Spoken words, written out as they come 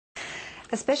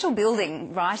A special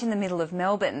building right in the middle of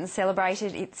Melbourne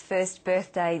celebrated its first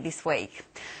birthday this week.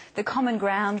 The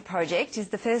Homeground project is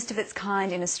the first of its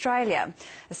kind in Australia,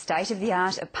 a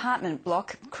state-of-the-art apartment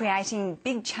block creating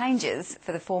big changes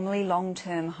for the formerly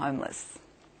long-term homeless.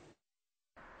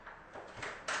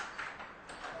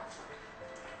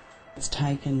 It's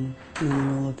taken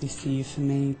nearly all of this year for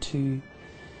me to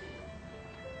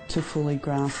fully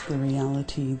grasp the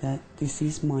reality that this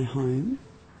is my home,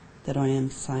 that I am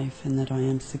safe and that I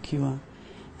am secure,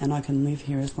 and I can live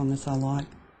here as long as I like.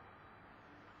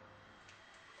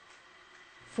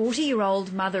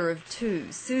 40-year-old mother of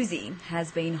two, Susie,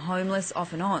 has been homeless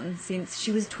off and on since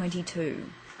she was 22.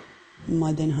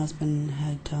 My then husband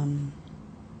had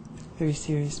very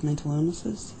serious mental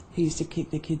illnesses. He used to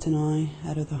kick the kids and I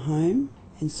out of the home,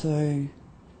 and so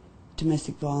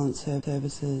domestic violence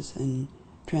services and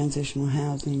transitional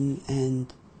housing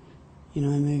and, you know,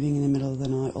 moving in the middle of the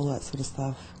night, all that sort of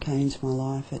stuff came into my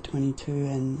life at 22,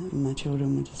 and my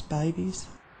children were just babies.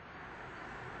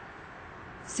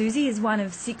 Susie is one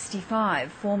of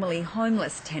 65 formerly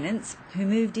homeless tenants who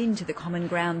moved into the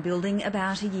Homeground building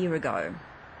about a year ago.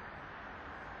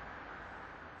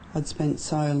 I'd spent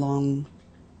so long,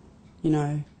 you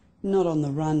know, not on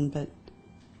the run, but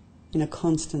in a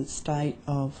constant state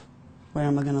of where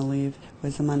am I going to live,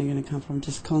 where's the money going to come from,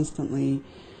 just constantly,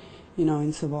 you know,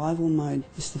 in survival mode.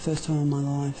 It's the first time in my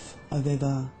life I've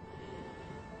ever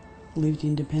lived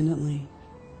independently,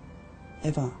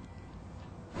 ever,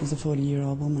 as a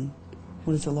 40-year-old woman.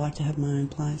 What is it like to have my own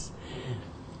place?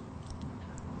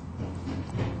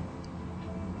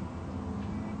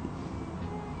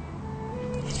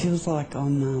 It feels like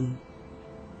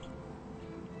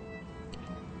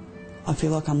I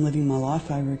feel like I'm living my life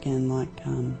over again,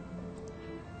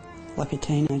 like a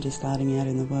teenager starting out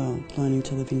in the world, learning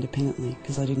to live independently,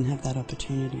 because I didn't have that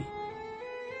opportunity.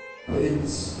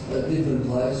 It's a different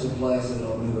place, a place that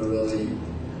I've never really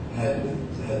had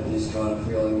this kind of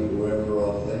feeling wherever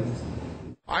I've lived.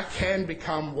 I can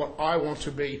become what I want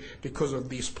to be because of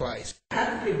this place.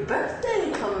 Happy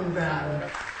birthday, Homeground!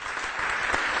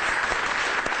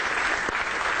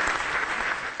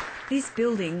 This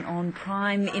building on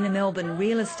prime inner Melbourne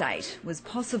real estate was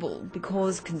possible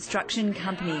because construction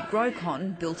company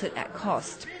Grocon built it at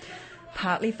cost.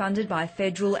 Partly funded by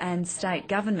federal and state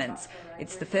governments,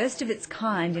 it's the first of its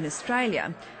kind in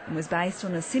Australia and was based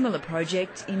on a similar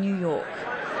project in New York.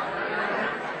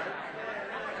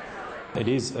 It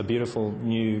is a beautiful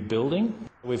new building.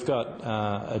 We've got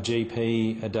a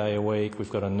GP a day a week,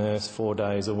 we've got a nurse 4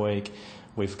 days a week,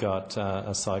 we've got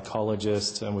a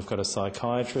psychologist, and we've got a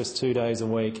psychiatrist 2 days a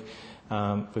week.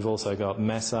 We've also got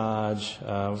massage,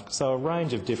 so a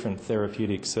range of different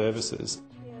therapeutic services.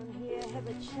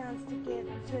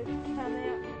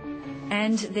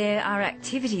 And there are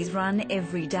activities run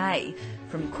every day,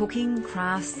 from cooking,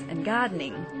 crafts and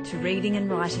gardening to reading and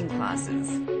writing classes.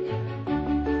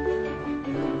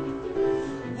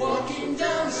 Walking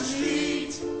down the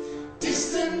street,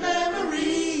 distant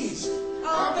memories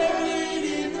are buried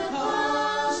in the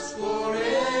past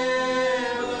forever.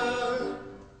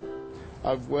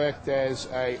 I've worked as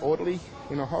an orderly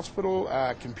in a hospital,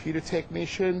 a computer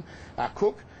technician, a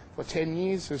cook for 10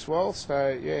 years as well.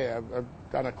 So yeah, I've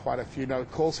done quite a few.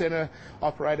 Call centre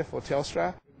operator for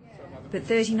Telstra. But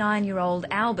 39-year-old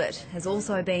Albert has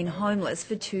also been homeless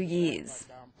for 2 years.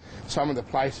 Some of the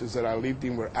places that I lived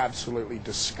in were absolutely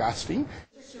disgusting.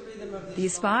 The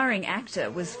aspiring actor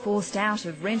was forced out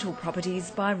of rental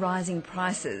properties by rising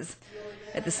prices.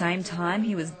 At the same time,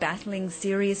 he was battling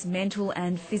serious mental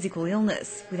and physical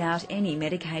illness without any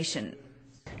medication.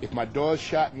 If my door's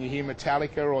shut and you hear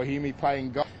Metallica or hear me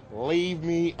playing golf, leave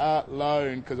me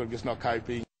alone, because I'm just not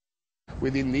coping.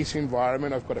 Within this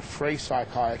environment, I've got a free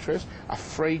psychiatrist, a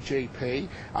free GP,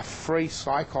 a free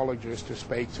psychologist to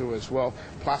speak to as well,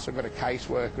 plus I've got a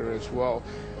caseworker as well,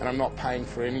 and I'm not paying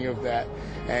for any of that.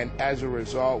 And as a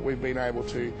result, we've been able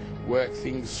to work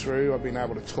things through. I've been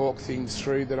able to talk things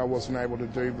through that I wasn't able to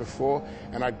do before,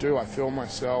 and I feel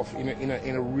myself in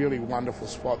a really wonderful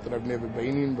spot that I've never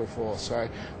been in before. So,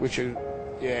 which is,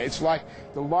 yeah, it's like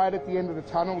the light at the end of the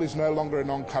tunnel is no longer an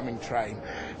oncoming train,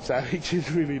 so which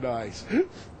is really nice.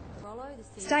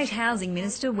 State Housing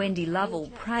Minister Wendy Lovell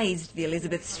praised the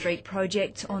Elizabeth Street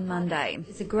project on Monday.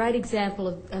 It's a great example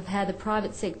of how the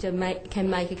private sector can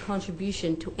make a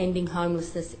contribution to ending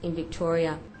homelessness in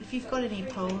Victoria. If you've got any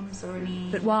poems or any...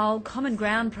 But while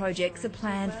Homeground projects are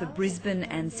planned for Brisbane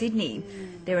and Sydney,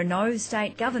 there are no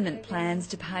state government plans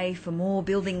to pay for more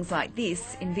buildings like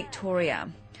this in Victoria.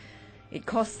 It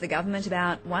costs the government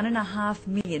about $1.5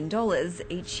 million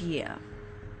each year.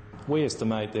 We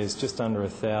estimate there's just under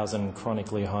 1,000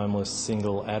 chronically homeless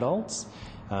single adults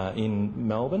in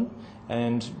Melbourne,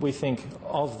 and we think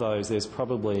of those there's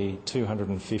probably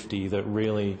 250 that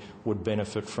really would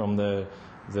benefit from the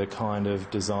kind of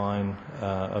design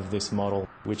of this model,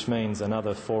 which means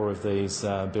another 4 of these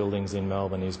buildings in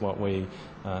Melbourne is what we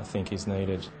think is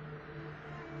needed.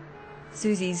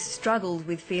 Susie's struggled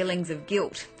with feelings of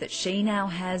guilt that she now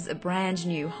has a brand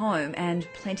new home and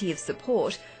plenty of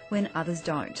support when others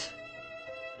don't.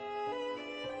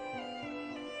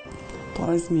 It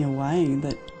blows me away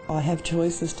that I have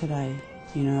choices today.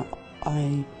 You know,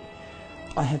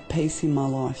 I have peace in my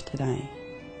life today.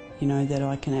 You know, that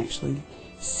I can actually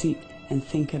sit and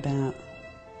think about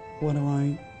what do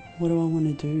I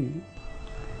want to do.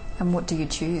 And what do you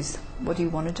choose? What do you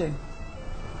want to do?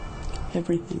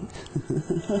 Everything.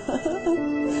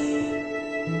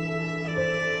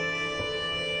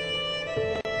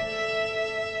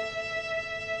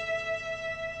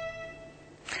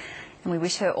 And we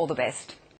wish her all the best.